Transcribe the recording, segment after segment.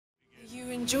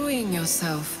Enjoying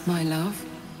yourself, my love?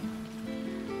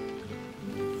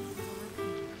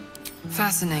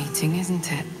 Fascinating,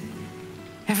 isn't it?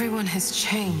 Everyone has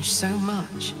changed so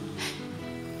much.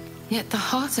 Yet the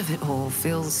heart of it all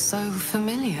feels so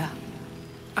familiar.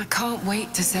 I can't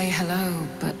wait to say hello,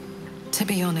 but to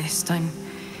be honest, I'm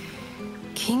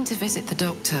keen to visit the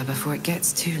doctor before it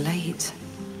gets too late.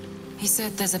 He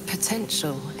said there's a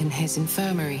potential in his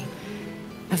infirmary.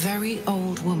 A very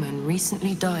old woman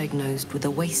recently diagnosed with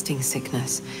a wasting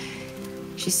sickness.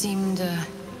 She seemed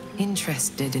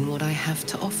interested in what I have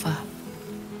to offer.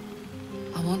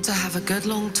 I want to have a good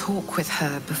long talk with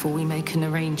her before we make an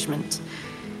arrangement.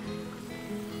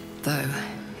 Though,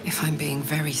 if I'm being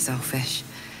very selfish,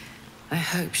 I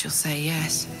hope she'll say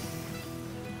yes.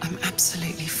 I'm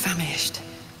absolutely famished.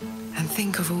 And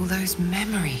think of all those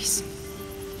memories.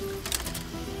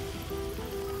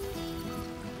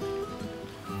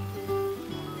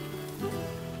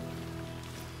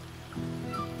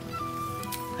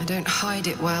 I don't hide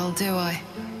it well, do I?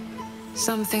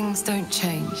 Some things don't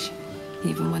change,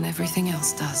 even when everything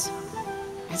else does.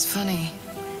 It's funny.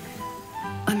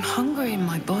 I'm hungry in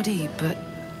my body, but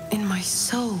in my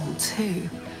soul, too.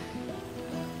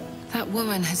 That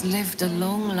woman has lived a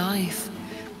long life.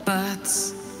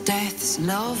 Births, deaths,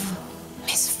 love,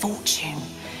 misfortune.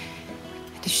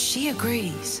 And if she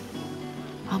agrees,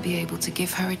 I'll be able to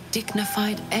give her a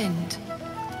dignified end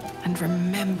and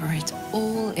remember it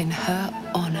all in her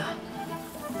honor.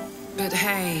 But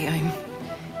hey,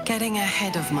 I'm getting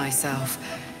ahead of myself.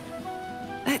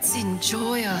 Let's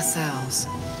enjoy ourselves.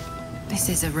 This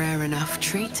is a rare enough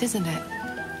treat, isn't it?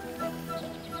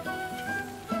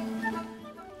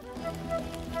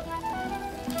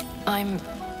 I'm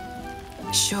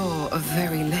sure of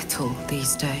very little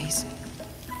these days.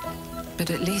 But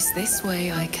at least this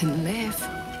way I can live.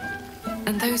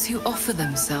 And those who offer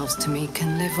themselves to me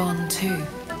can live on too.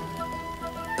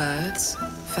 Births,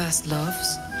 first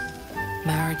loves,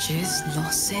 marriages,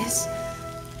 losses.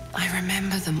 I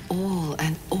remember them all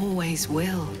and always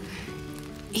will.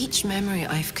 Each memory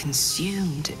I've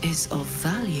consumed is of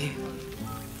value.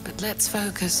 But let's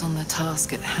focus on the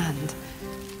task at hand.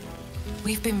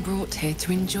 We've been brought here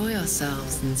to enjoy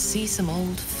ourselves and see some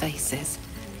old faces.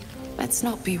 Let's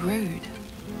not be rude.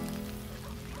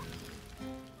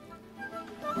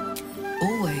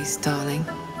 Always, darling.